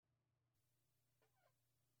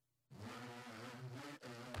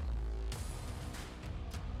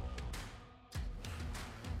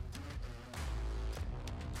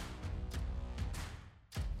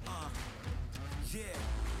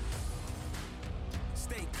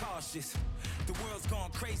cautious. The world's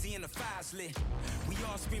gone crazy and the fire's lit. We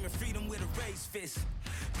all screaming freedom with a raised fist.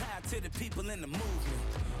 Power to the people in the movement.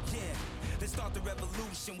 Yeah, let's start the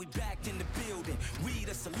revolution. We back in the building. We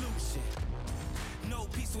the solution. No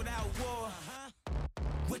peace without war.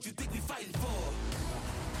 What you think we fighting for?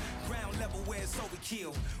 Ground level where it's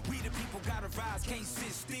overkill. We the people gotta rise, can't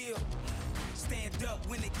sit still. Stand up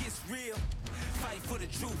when it gets real. Fight for the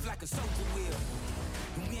truth like a soldier will.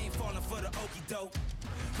 And we ain't falling for the okie doke.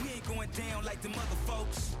 We ain't going down like them other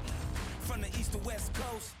folks. From the east to west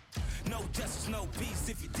coast. No justice, no peace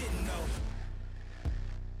if you didn't know.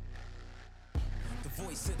 The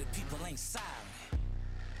voice of the people ain't silent.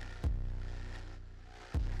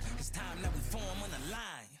 It's time that we form an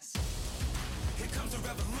alliance. Here comes a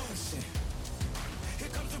revolution. Here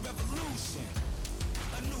comes a revolution.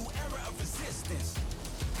 A new era of resistance.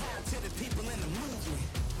 Power to the people in the movement.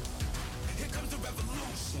 Here comes the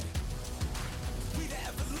revolution. We the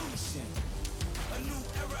evolution. A new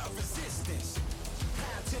era of resistance.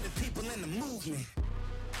 Power to the people in the movement.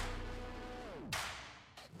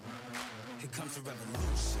 Here comes the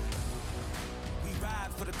revolution. We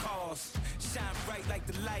ride for the cause. Shine bright like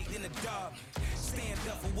the light in the dark. Stand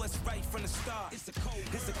up for what's right from the start. It's a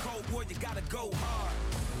cold war, you gotta go hard.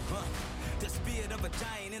 The spirit of a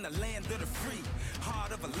giant in the land of the free.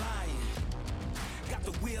 Heart of a lion. Got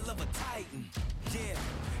the will of a titan. Yeah,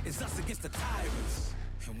 it's us against the tyrants.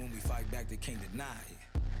 And when we fight back, they can't deny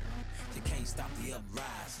it. They can't stop the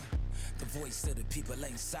uprising. The voice of the people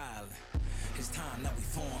ain't silent. It's time that we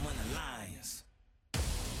form an alliance.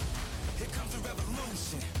 Here comes the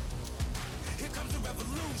revolution. Here comes the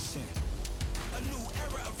revolution. A new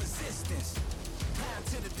era of resistance. Power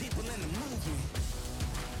to the people in the movement.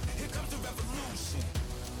 Here comes the revolution.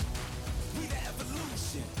 We the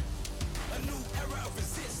evolution. A new era of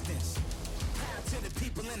resistance. Power to the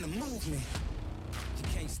people in the movement. You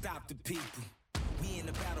can't stop the people. We in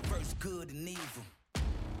the battle versus good and evil.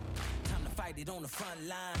 Time to fight it on the front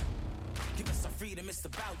line. Give us our freedom, it's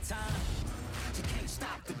about time. You can't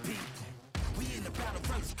stop the people. We in the battle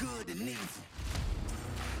versus good and evil.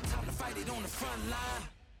 Time to fight it on the front line.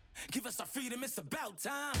 Give us our freedom, it's about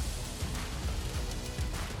time.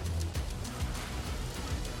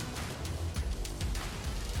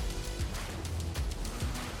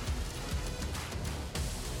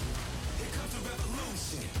 Here comes the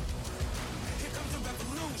revolution. Here comes the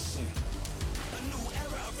revolution. A new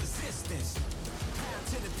era of resistance. Power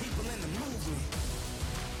to the people in the movement.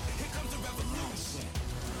 Here comes the revolution.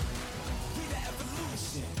 We the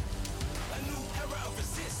evolution. A new era of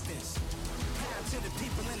resistance. Power to the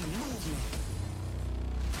people in the movement.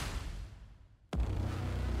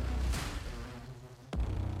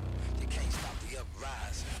 You can't stop the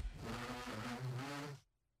uprising.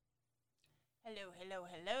 Hello, hello,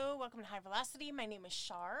 hello. Welcome to High Velocity. My name is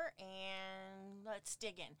Shar, and let's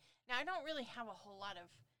dig in. Now, I don't really have a whole lot of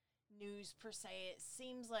news per se. It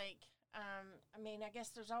seems like, I guess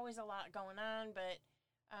there's always a lot going on, but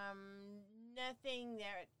nothing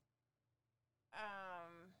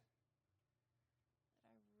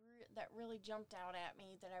that really jumped out at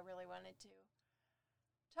me that I really wanted to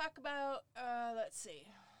talk about. Let's see.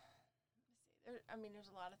 There's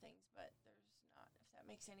a lot of things, but there's not, if that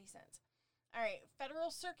makes any sense. All right,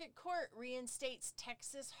 Federal Circuit Court reinstates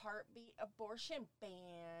Texas heartbeat abortion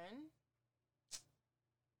ban.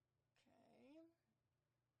 Okay.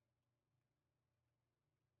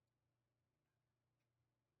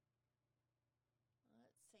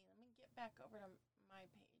 Let's see. Let me get back over to my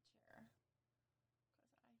page here,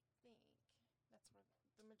 because I think that's where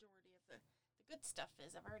the majority of the good stuff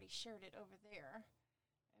is. I've already shared it over there,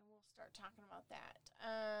 and we'll start talking about that.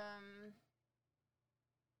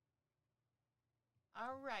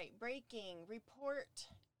 All right, breaking report.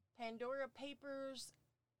 Pandora Papers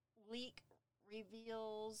leak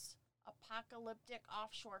reveals apocalyptic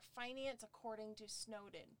offshore finance, according to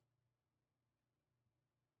Snowden.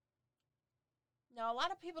 Now, a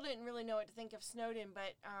lot of people didn't really know what to think of Snowden,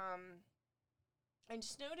 but and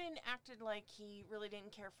Snowden acted like he really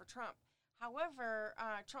didn't care for Trump. However,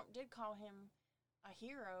 Trump did call him a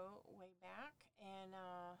hero way back, and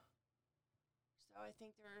so I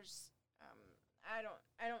think there's I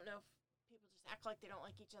don't know if people just act like they don't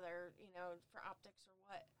like each other, for optics or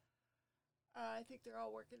what. I think they're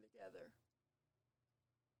all working together.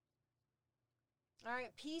 All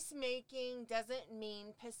right, peacemaking doesn't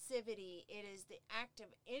mean passivity. It is the act of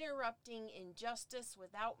interrupting injustice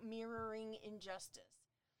without mirroring injustice.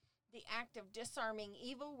 The act of disarming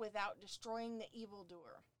evil without destroying the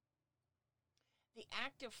evildoer. The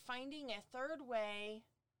act of finding a third way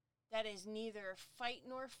that is neither fight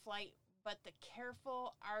nor flight, but the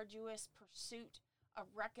careful, arduous pursuit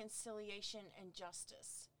of reconciliation and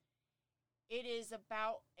justice. It is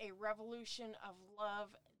about a revolution of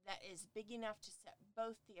love that is big enough to set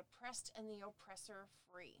both the oppressed and the oppressor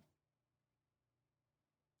free.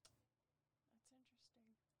 That's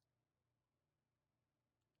interesting.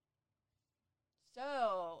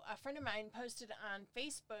 So, a friend of mine posted on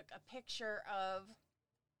Facebook a picture of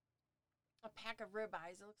a pack of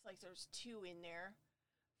ribeyes. It looks like there's 2 in there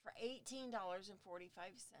for $18.45.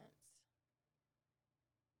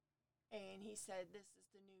 And he said this is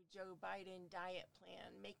the new Joe Biden diet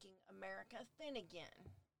plan, making America thin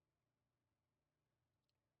again.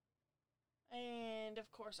 And,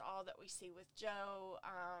 of course, all that we see with Joe,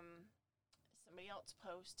 somebody else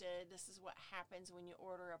posted, this is what happens when you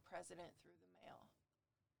order a president through the mail.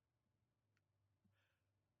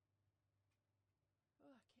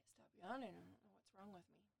 Oh, I can't stop yawning. I don't know what's wrong with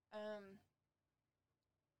me. Let's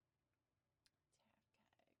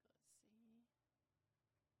see.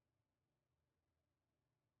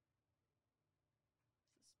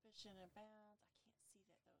 Suspicion abounds. I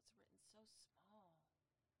can't see that, though. It's written so small.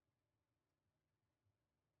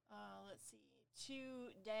 Let's see.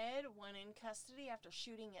 2 dead, 1 in custody after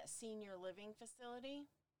shooting at senior living facility.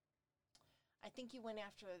 I think he went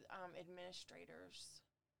after administrators.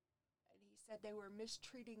 And he said they were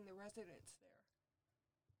mistreating the residents there.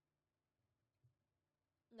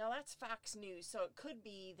 Now, that's Fox News, so it could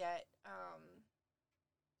be that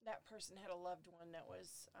that person had a loved one that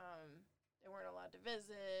was, they weren't allowed to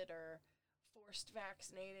visit or forced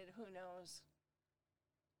vaccinated. Who knows?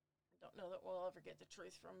 Don't know that we'll ever get the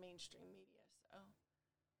truth from mainstream media. So,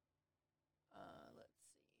 let's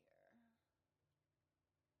see here.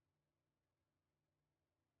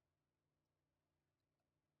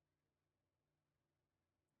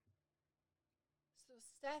 So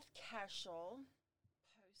Seth Keshel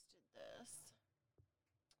posted this.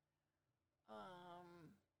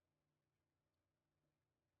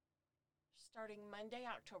 Starting Monday,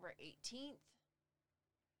 October 18th.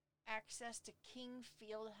 Access to King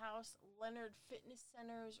Fieldhouse, Leonard Fitness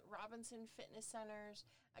Centers, Robinson Fitness Centers.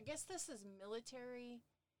 I guess this is military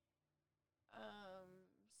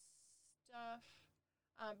stuff.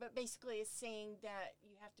 But basically it's saying that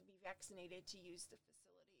you have to be vaccinated to use the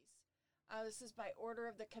facilities. This is by order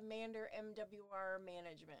of the Commander MWR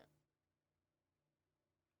Management.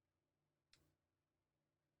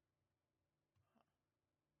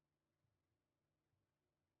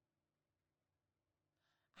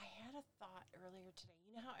 I had a thought earlier today.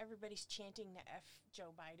 You know how everybody's chanting the F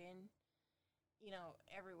Joe Biden? You know,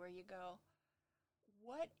 everywhere you go.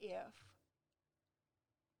 What if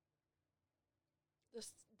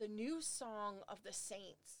the new song of the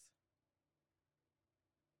Saints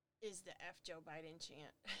is the F Joe Biden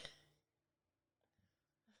chant?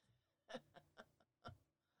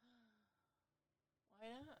 Why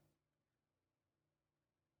not?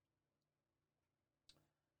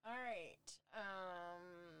 All right.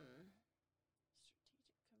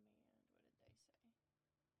 Strategic Command. What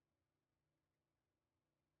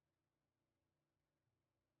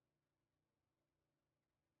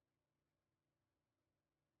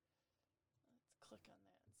did they say? Let's click on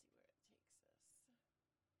that and see where it takes us.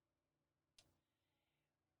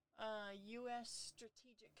 U.S.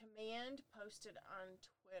 Strategic Command posted on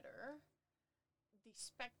Twitter. The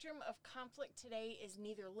spectrum of conflict today is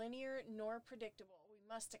neither linear nor predictable. We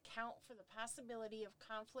must account for the possibility of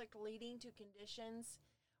conflict leading to conditions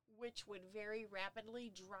which would very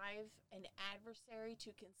rapidly drive an adversary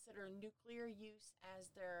to consider nuclear use as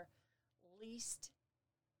their least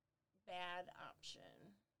bad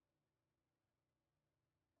option.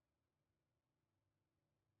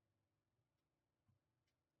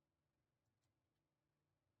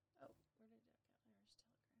 Oh, where did it go? There's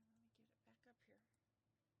Telegram. Let me get it back up here.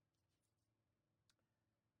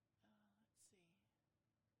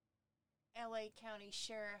 LA County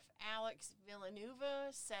Sheriff Alex Villanueva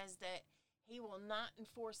says that he will not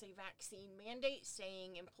enforce a vaccine mandate,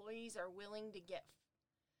 saying employees are willing to get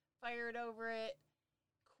fired over it.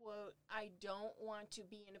 Quote, I don't want to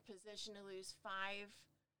be in a position to lose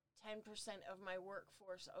 10% of my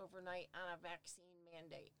workforce overnight on a vaccine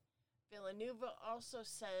mandate. Villanueva also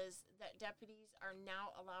says that deputies are now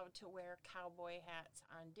allowed to wear cowboy hats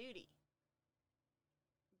on duty.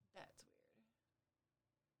 That's weird.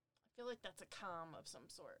 I feel like that's a comm of some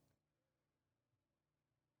sort.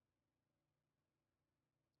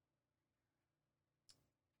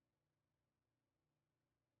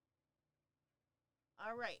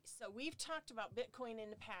 All right, so we've talked about Bitcoin in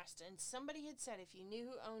the past, and somebody had said if you knew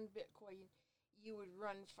who owned Bitcoin, you would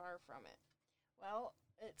run far from it. Well,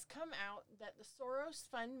 it's come out that the Soros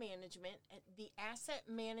Fund Management, the asset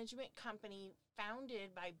management company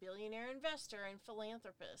founded by billionaire investor and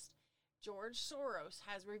philanthropist George Soros,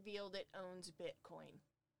 has revealed it owns Bitcoin.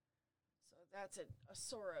 So that's a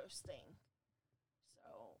Soros thing.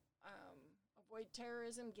 So avoid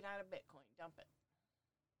terrorism, get out of Bitcoin, dump it.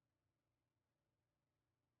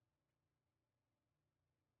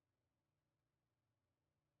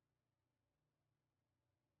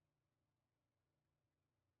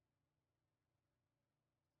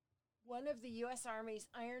 One of the U.S. Army's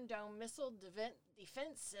Iron Dome missile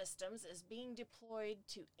defense systems is being deployed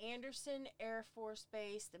to Andersen Air Force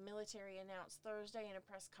Base, the military announced Thursday in a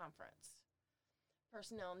press conference.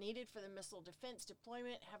 Personnel needed for the missile defense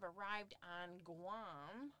deployment have arrived on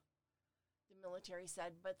Guam, the military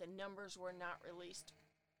said, but the numbers were not released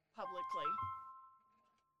publicly.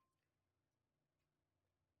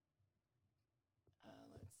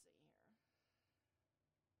 Let's see here.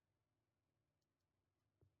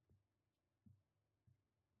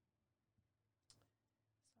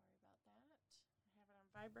 Sorry about that. I have it on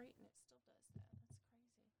vibrate and it still does that. That's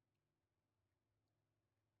crazy.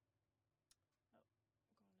 Oh, going in the wrong direction.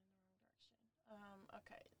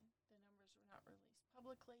 Okay, the numbers were not released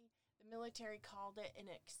publicly. The military called it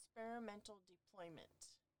an experimental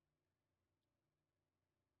deployment.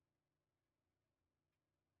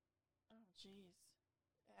 Oh, geez.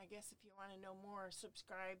 I guess if you want to know more,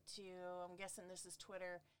 subscribe to, I'm guessing this is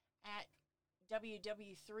Twitter, at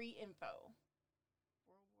WW3Info.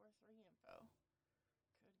 World War III Info.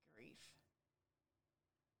 Good grief.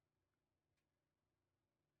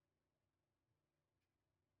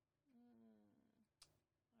 All right.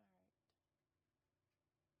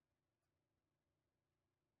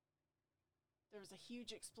 There was a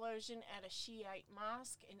huge explosion at a Shiite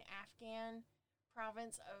mosque in Afghan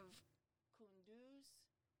province of Kunduz.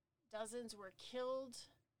 Dozens were killed,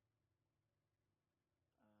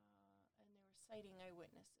 and they were citing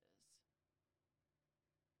eyewitnesses.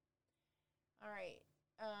 All right.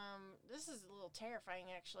 This is a little terrifying,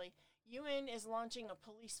 actually. UN is launching a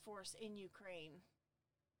police force in Ukraine.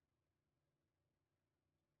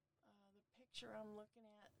 The picture I'm looking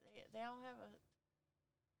at, they all have a look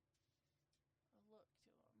to them.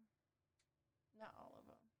 Not all of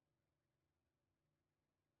them.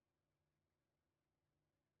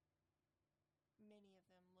 Many of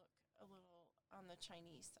them look a little on the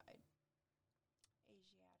Chinese side.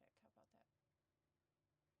 Asiatic, how about that?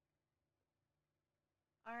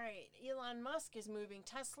 All right, Elon Musk is moving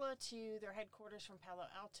Tesla to their headquarters from Palo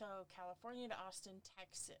Alto, California to Austin,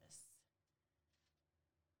 Texas.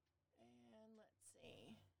 And let's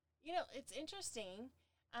see. You know, it's interesting.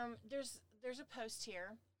 There's a post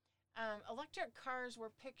here. Electric cars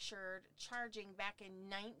were pictured charging back in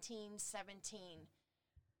 1917.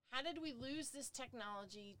 How did we lose this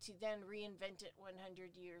technology to then reinvent it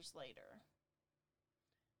 100 years later?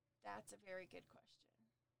 That's a very good question.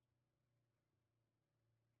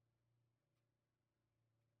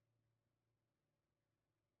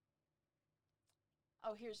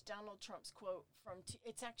 Oh, here's Donald Trump's quote from,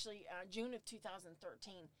 it's actually June of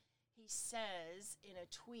 2013. He says in a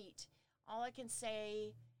tweet, "All I can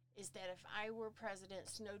say is that if I were president,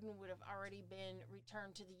 Snowden would have already been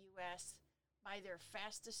returned to the U.S. by their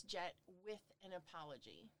fastest jet with an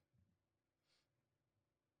apology."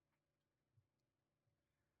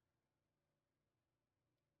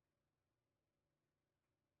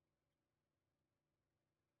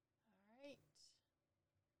 All right.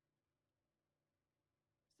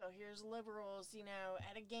 So here's liberals, you know,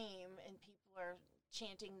 at a game, and people are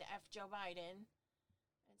chanting the F Joe Biden.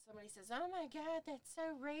 And somebody says, "Oh my God, that's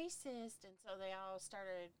so racist." And so they all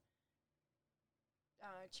started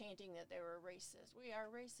chanting that they were racist. We are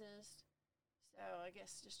racist. So I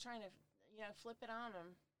guess just trying to, you know, flip it on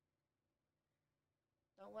them.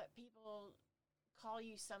 Don't let people call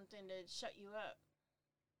you something to shut you up.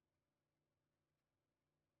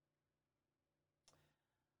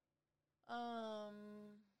 Let's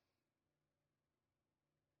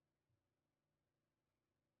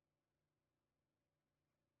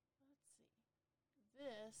see.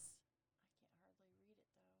 This, I can't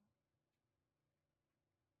hardly read it though.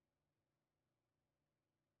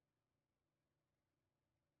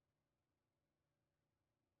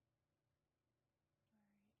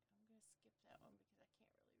 All right, I'm going to skip that one because I can't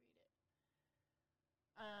really read it.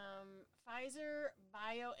 Pfizer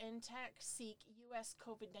BioNTech seek U.S.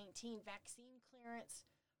 COVID-19 vaccine clearance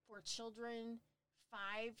for children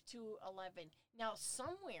 5 to 11. Now,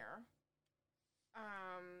 somewhere,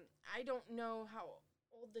 I don't know how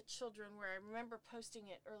old the children were. I remember posting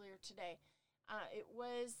it earlier today. It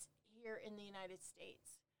was here in the United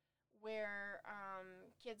States where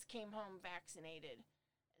kids came home vaccinated.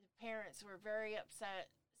 The parents were very upset,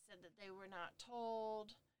 said that they were not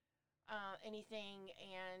told anything,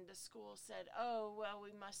 and the school said, oh, well,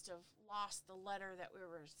 we must have lost the letter that we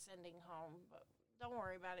were sending home, but don't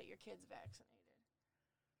worry about it, your kid's vaccinated.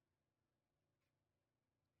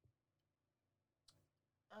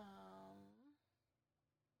 All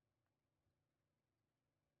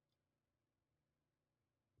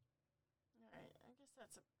right, I guess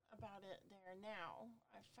that's about it there now.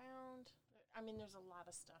 There's a lot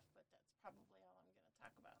of stuff, but that's probably all I'm going to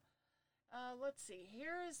talk about. Let's see.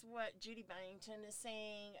 Here is what Judy Byington is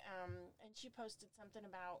saying, and she posted something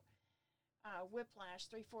about Whiplash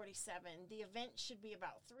 347. The event should be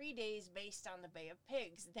about 3 days based on the Bay of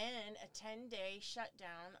Pigs, then a 10-day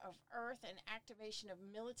shutdown of Earth and activation of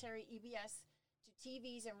military EBS to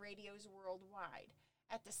TVs and radios worldwide.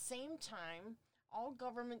 At the same time, all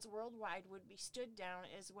governments worldwide would be stood down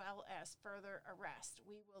as well as further arrest.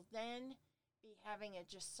 We will then be having a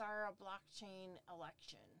GESARA blockchain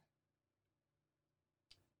election.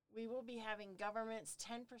 We will be having governments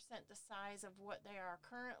 10% the size of what they are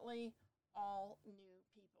currently, all new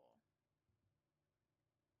people.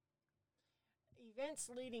 Events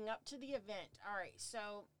leading up to the event. All right,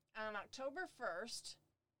 so on October 1st,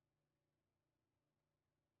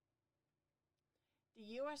 the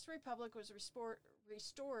U.S. Republic was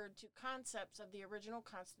restored to concepts of the original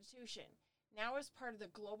Constitution. Now, as part of the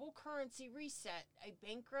global currency reset, a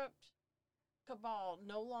bankrupt cabal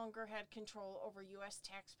no longer had control over U.S.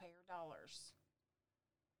 taxpayer dollars.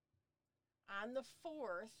 On the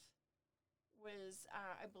 4th was,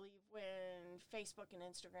 I believe, when Facebook and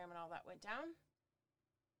Instagram and all that went down.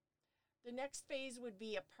 The next phase would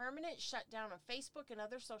be a permanent shutdown of Facebook and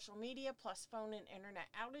other social media, plus phone and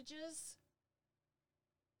internet outages.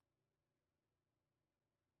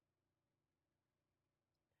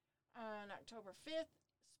 On October 5th,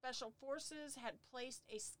 Special Forces had placed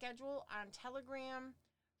a schedule on Telegram.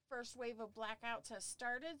 First wave of blackouts has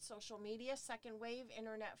started. Social media, second wave,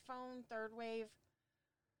 internet, phone, third wave,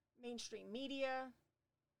 mainstream media.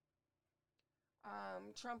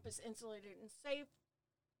 Trump is insulated and safe.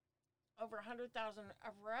 Over 100,000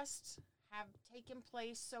 arrests have taken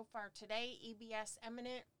place so far today. EBS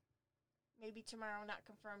imminent. Maybe tomorrow, not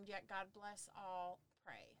confirmed yet. God bless all.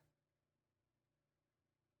 Pray.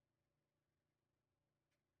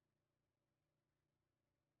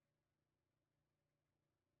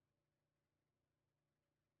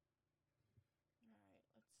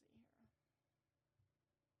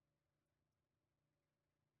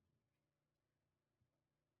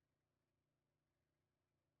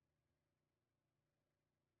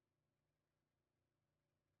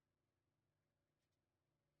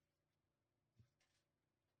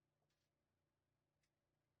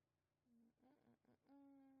 All right, let's see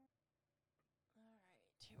here. All right,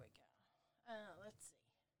 here we go. Let's see.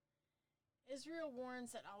 Israel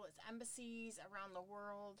warns that all its embassies around the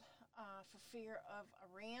world for fear of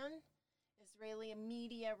Iran. Israeli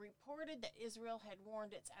media reported that Israel had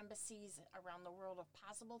warned its embassies around the world of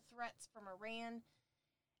possible threats from Iran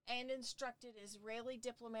and instructed Israeli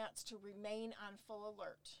diplomats to remain on full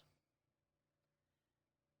alert.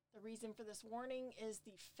 The reason for this warning is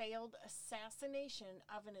the failed assassination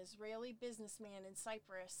of an Israeli businessman in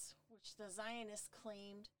Cyprus, which the Zionists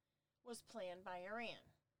claimed was planned by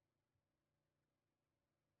Iran.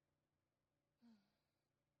 All right, let's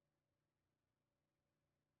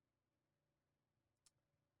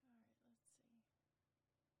see.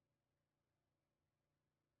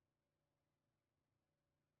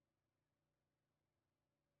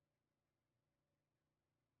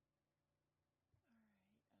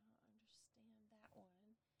 All right, I'll understand that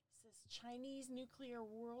one. It says Chinese nuclear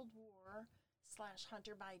world war /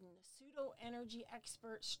 Hunter Biden. The pseudo-energy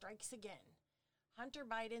expert strikes again. Hunter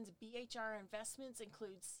Biden's BHR investments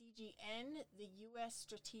include CGN. The U.S.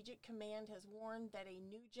 Strategic Command has warned that a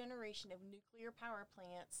new generation of nuclear power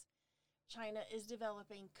plants China is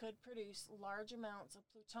developing could produce large amounts of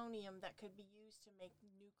plutonium that could be used to make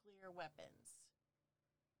nuclear weapons.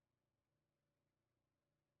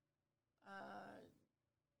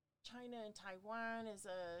 China and Taiwan is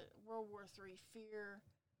a World War III fear.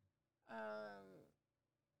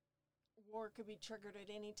 War could be triggered at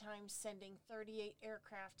any time, sending 38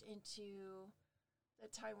 aircraft into the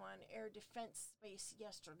Taiwan Air Defense Base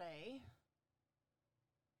yesterday.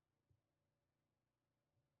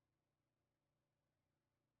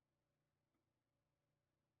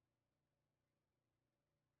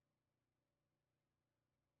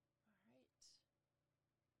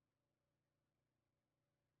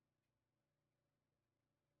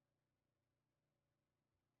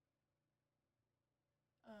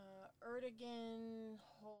 Erdogan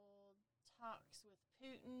hold talks with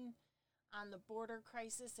Putin on the border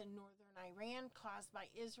crisis in northern Iran caused by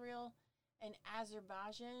Israel and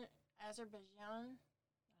Azerbaijan. I don't know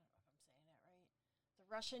if I'm saying that right.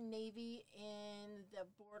 The Russian Navy in the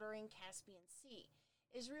bordering Caspian Sea.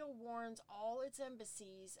 Israel warns all its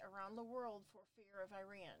embassies around the world for fear of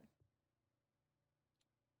Iran.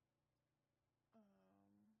 Okay. All right, let's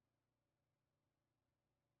get down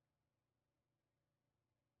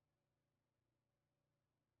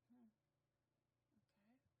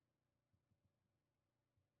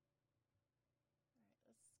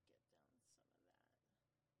some of that.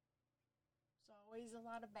 There's always a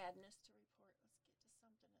lot of badness to report.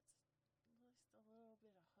 Let's get to something that's at least a little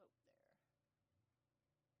bit of hope there.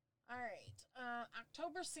 All right,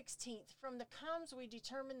 October 16th. From the comms, we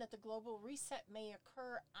determined that the global reset may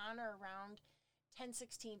occur on or around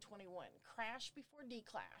 10/16/21. Crash before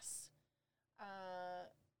D-class.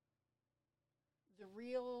 The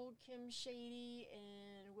real Kim Shady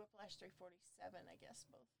and Whiplash 347, I guess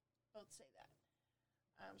both say that.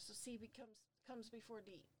 So C comes before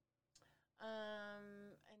D.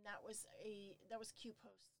 And that was Q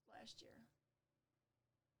Post last year.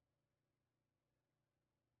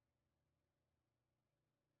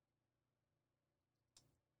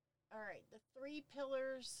 All right, the 3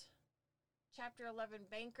 pillars, Chapter 11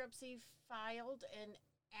 bankruptcy filed and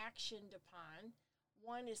actioned upon.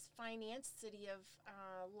 1 is finance, City of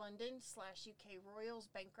London / UK Royals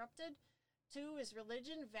bankrupted. 2 is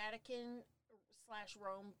religion, Vatican /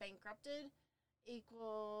 Rome bankrupted.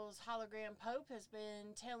 Equals hologram Pope has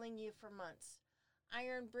been telling you for months.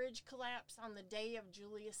 Iron Bridge collapse on the day of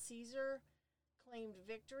Julius Caesar. Claimed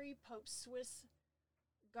victory. Pope's Swiss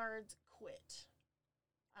guards quit.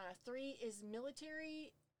 3 is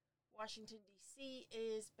military. Washington, D.C.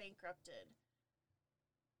 is bankrupted.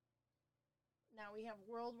 Now we have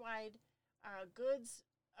worldwide goods,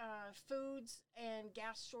 foods, and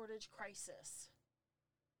gas shortage crisis.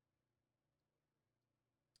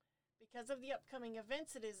 Because of the upcoming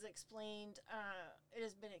events, it has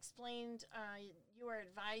been explained, you are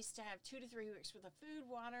advised to have 2 to 3 weeks worth of food,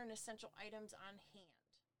 water, and essential items on hand.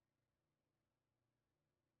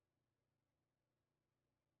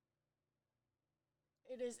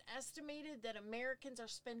 It is estimated that Americans are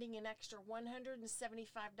spending an extra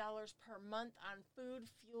 $175 per month on food,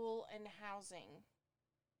 fuel, and housing.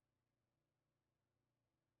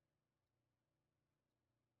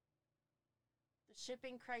 The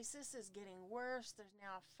shipping crisis is getting worse. There's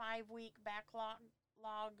now a 5-week backlog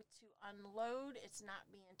to unload. It's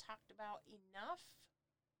not being talked about enough.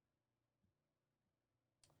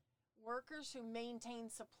 Workers who maintain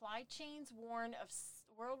supply chains warn of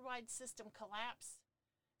worldwide system collapse.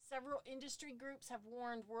 Several industry groups have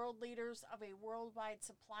warned world leaders of a worldwide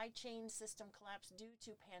supply chain system collapse due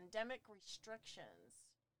to pandemic restrictions.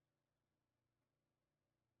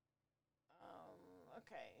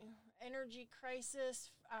 Okay. Energy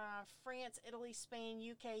crisis. France, Italy, Spain,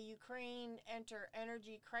 UK, Ukraine enter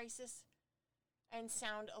energy crisis and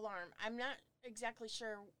sound alarm. I'm not exactly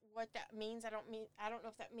sure what that means. I don't know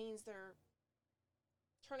if that means they're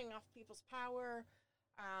turning off people's power.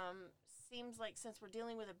 Seems like since we're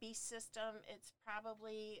dealing with a beast system, it's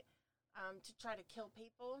probably to try to kill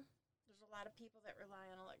people. There's a lot of people that rely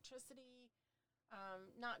on electricity,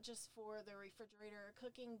 not just for the refrigerator or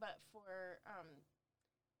cooking, but for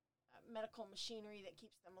medical machinery that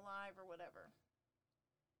keeps them alive or whatever.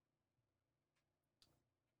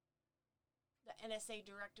 The NSA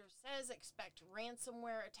director says expect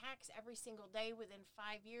ransomware attacks every single day within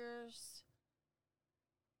 5 years.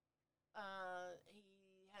 He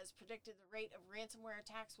has predicted the rate of ransomware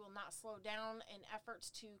attacks will not slow down, and efforts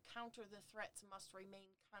to counter the threats must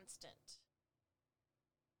remain constant.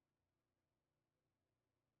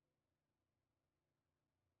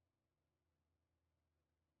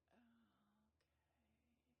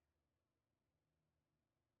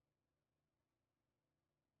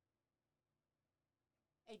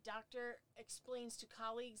 A doctor explains to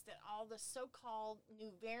colleagues that all the so-called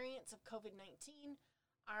new variants of COVID-19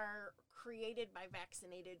 are created by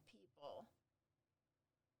vaccinated people.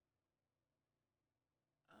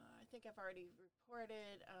 I think I've already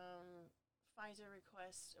reported Pfizer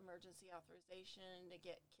requests emergency authorization to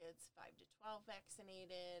get kids 5 to 12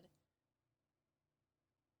 vaccinated.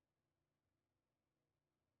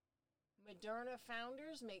 Moderna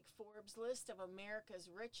founders make Forbes list of America's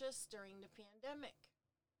richest during the pandemic.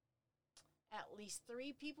 At least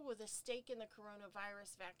 3 people with a stake in the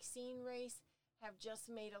coronavirus vaccine race have just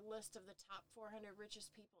made a list of the top 400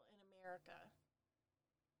 richest people in America.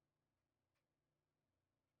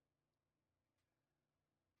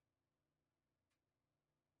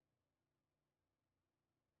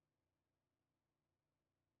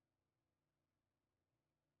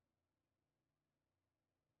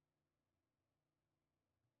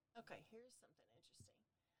 Okay, here's something interesting.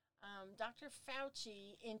 Dr.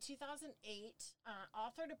 Fauci in 2008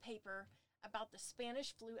 authored a paper about the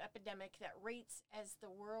Spanish flu epidemic that rates as the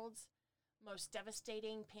world's most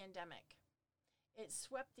devastating pandemic. It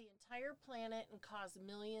swept the entire planet and caused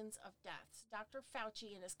millions of deaths. Dr.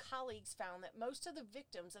 Fauci and his colleagues found that most of the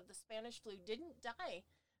victims of the Spanish flu didn't die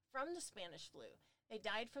from the Spanish flu. They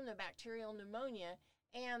died from the bacterial pneumonia,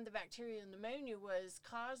 and the bacterial pneumonia was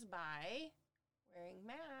caused by wearing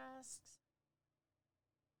masks.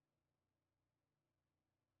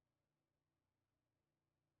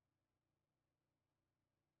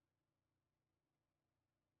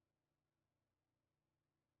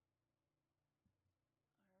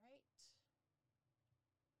 All right.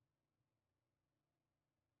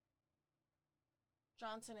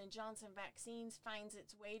 Johnson & Johnson vaccines finds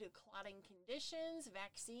its way to clotting conditions.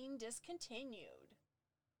 Vaccine discontinued.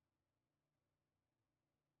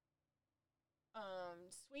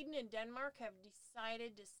 Sweden and Denmark have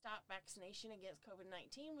decided to stop vaccination against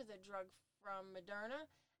COVID-19 with a drug from Moderna.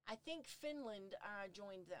 I think Finland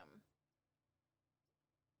joined them.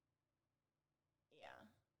 Yeah,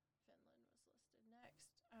 Finland was listed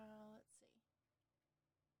next. Let's see. Let's see.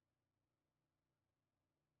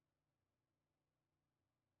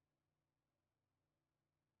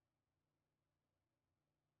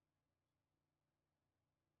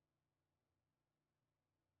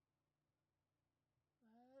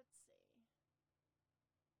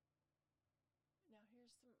 Now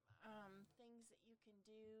here's some things that you can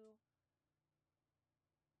do.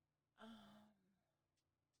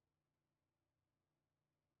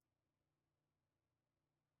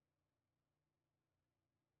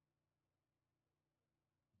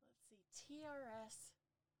 Let's see, TRS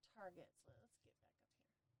targets. Let's get back up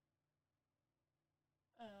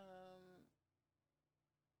here.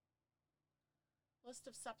 List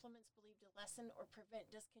of supplements believed to lessen or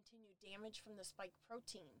prevent discontinued damage from the spike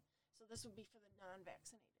protein. So this would be for the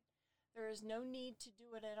non-vaccinated. There is no need to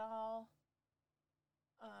do it at all.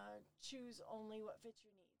 Choose only what fits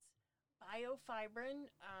your needs. Biofibrin,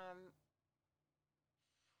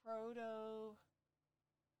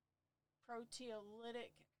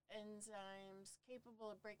 proteolytic enzymes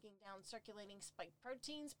capable of breaking down circulating spike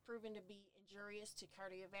proteins, proven to be injurious to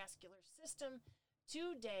cardiovascular system.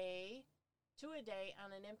 2 a day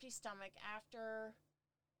on an empty stomach after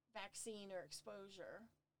vaccine or exposure.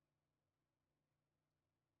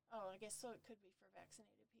 Oh, I guess so it could be for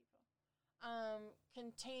vaccinated people.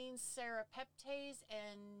 Contains serrapeptase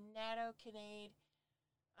and nattokinase,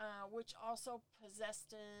 which also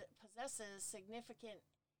possesses significant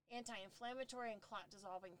anti-inflammatory and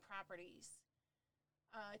clot-dissolving properties.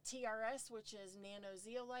 TRS, which is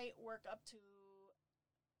nanozeolite, work up to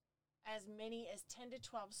as many as 10 to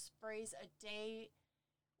 12 sprays a day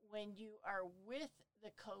when you are with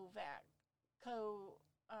the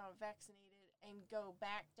vaccinated, and go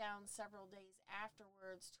back down several days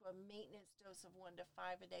afterwards to a maintenance dose of 1 to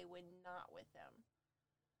 5 a day when not with them.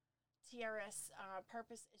 TRS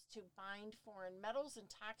purpose is to bind foreign metals and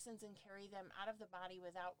toxins and carry them out of the body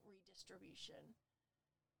without redistribution.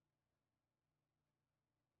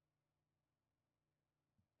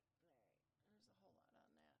 All right, there's a whole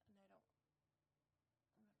lot on that, and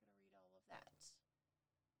I'm not going to read all of that.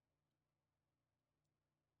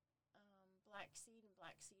 Black seed and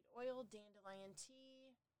black seed oil, dandelion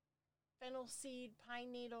tea, fennel seed,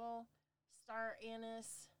 pine needle, star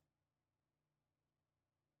anise.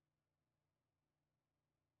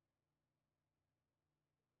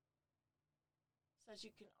 Says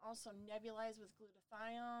you can also nebulize with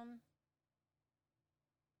glutathione.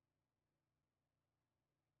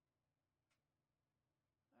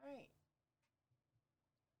 All right.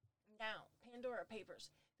 Now, Pandora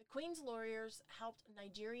Papers. The Queen's lawyers helped a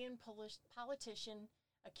Nigerian politician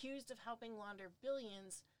accused of helping launder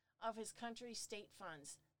billions of his country's state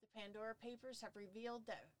funds. The Pandora Papers have revealed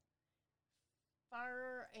that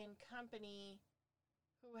Farrer and company,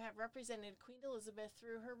 who have represented Queen Elizabeth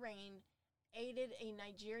through her reign, aided a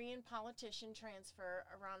Nigerian politician transfer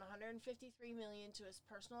around $153 million to his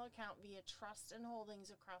personal account via trusts and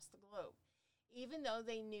holdings across the globe, even though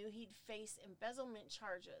they knew he'd face embezzlement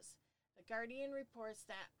charges. The Guardian reports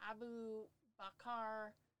that Abu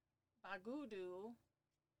Bakr Bagudu,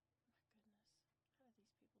 my goodness, how do these people do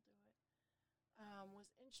it,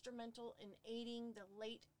 was instrumental in aiding the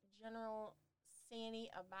late General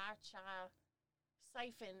Sani Abacha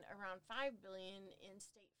siphon around $5 billion in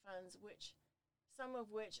state funds, some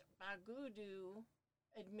of which Bagudu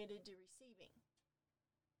admitted to receiving.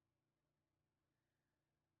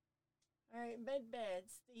 All right, med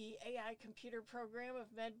beds. The AI computer program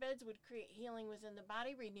of med beds would create healing within the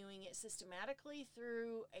body, renewing it systematically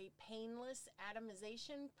through a painless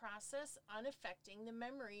atomization process, unaffecting the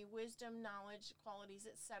memory, wisdom, knowledge, qualities,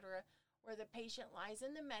 etc., where the patient lies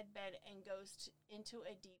in the med bed and goes into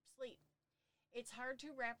a deep sleep. It's hard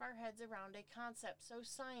to wrap our heads around a concept so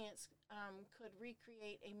science could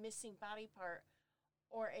recreate a missing body part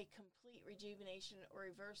or a complete rejuvenation or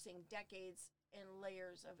reversing decades and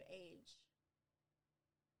layers of age.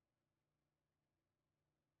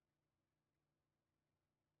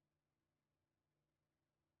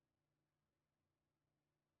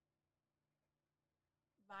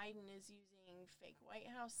 Biden is using fake White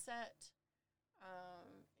House set.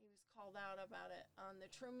 He was called out about it on the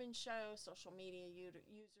Truman Show. Social media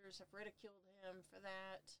users have ridiculed him for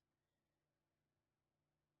that.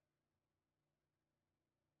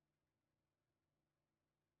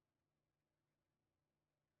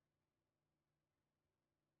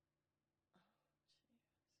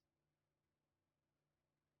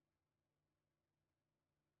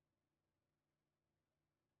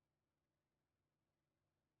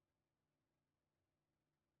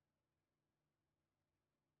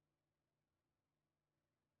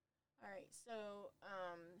 All right, so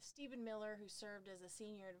Stephen Miller, who served as a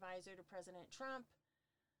senior advisor to President Trump,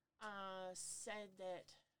 said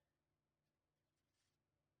that,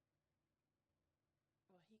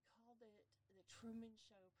 well, he called it the Truman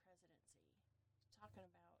Show presidency,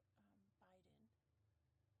 talking about Biden.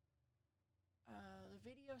 The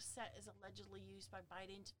video set is allegedly used by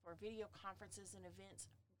Biden for video conferences and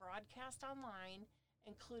events broadcast online,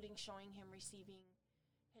 including showing him receiving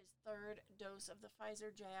his third dose of the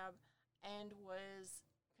Pfizer jab, and was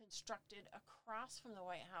constructed across from the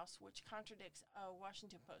White House, which contradicts a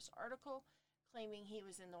Washington Post article claiming he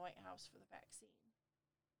was in the White House for the vaccine.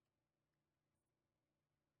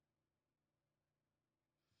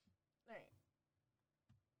 All right.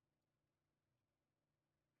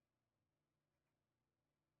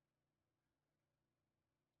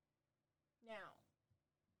 Now,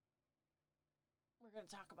 we're going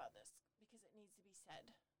to talk about this because it needs to be said.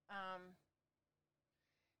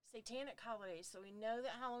 Satanic holidays. So we know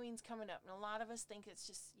that Halloween's coming up, and a lot of us think it's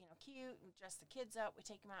just, cute, and dress the kids up, we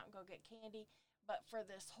take them out and go get candy. But for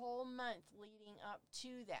this whole month leading up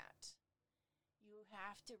to that, you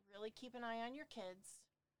have to really keep an eye on your kids.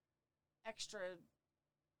 Extra,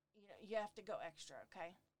 you have to go extra,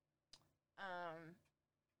 okay?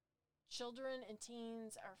 Children and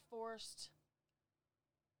teens are forced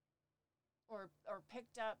or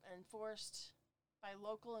picked up and forced by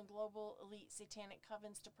local and global elite satanic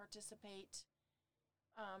covens to participate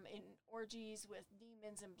in orgies with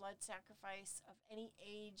demons and blood sacrifice of any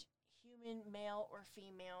age, human, male, or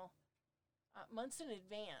female, months in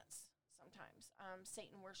advance sometimes.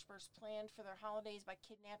 Satan worshippers planned for their holidays by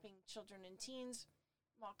kidnapping children and teens,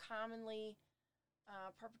 while commonly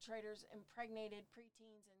perpetrators impregnated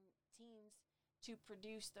preteens and teens to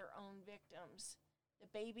produce their own victims.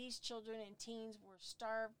 The babies, children, and teens were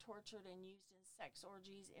starved, tortured, and used in sex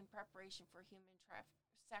orgies in preparation for human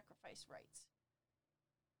sacrifice rites.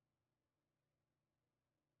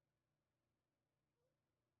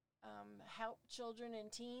 Help children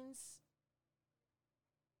and teens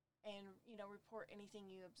and, report anything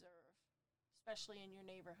you observe, especially in your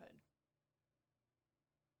neighborhood.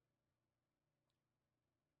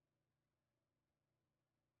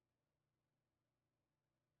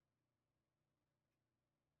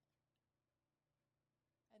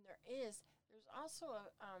 And there's also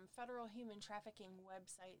a federal human trafficking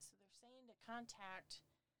website. So they're saying to contact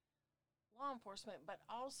law enforcement, but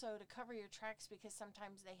also to cover your tracks because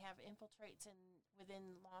sometimes they have infiltrates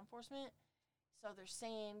within law enforcement. So they're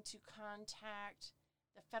saying to contact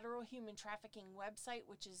the federal human trafficking website,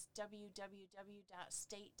 which is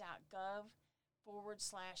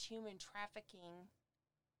www.state.gov/human trafficking.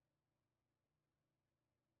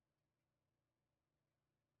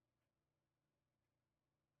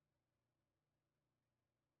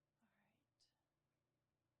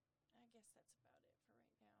 I guess that's about it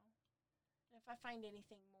for right now. And if I find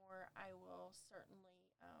anything more, I will certainly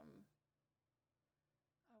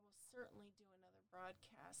do another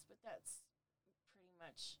broadcast. But that's pretty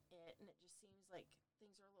much it. And it just seems like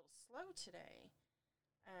things are a little slow today,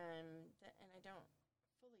 and I don't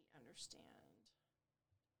fully understand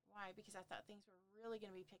why. Because I thought things were really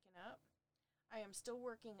going to be picking up. I am still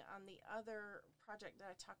working on the other project that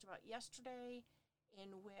I talked about yesterday,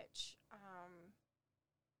 in which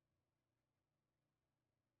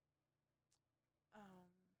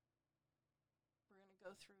we're going to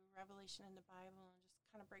go through Revelation in the Bible and just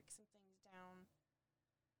kind of break some things down.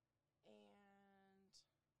 And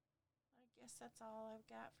I guess that's all I've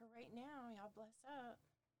got for right now. Y'all bless up.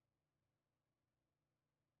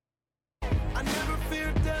 I never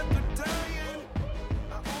fear death or dying.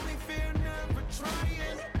 I only fear never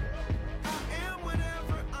trying. I am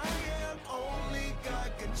whatever I am. Only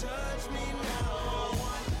God can judge me now.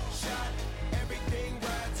 One shot, everything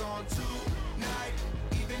rides on tonight.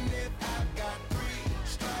 Even if I've got 3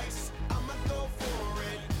 strikes, I'ma go for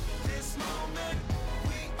it. This moment,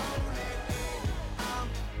 we own it. And I'm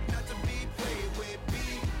not to be played with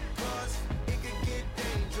because it could get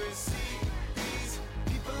dangerous. See, these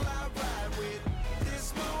people I ride with.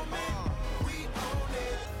 This moment, we own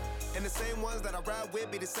it. And the same ones that I ride with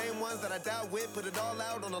be the same ones that I die with. Put it all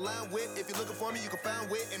out on the line with. If you're looking for me, you can find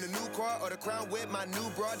wit in the new car or the crown with. My new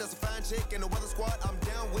broad does a fine chick in the weather squad. I'm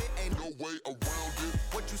down with. Ain't no way around it.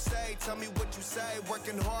 What you say? Tell me what you say.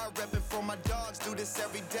 Working hard, repping for my dogs. Do this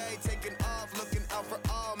every day. Taking off, looking out for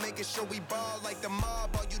all. Making sure we ball like the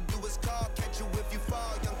mob. All you do is call. Catch you if you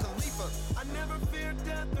fall. Young Khalifa. I never fear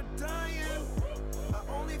death or dying. I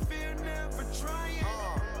only fear never trying.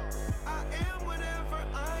 I am whatever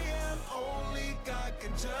I am. Only God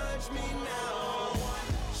can judge me now.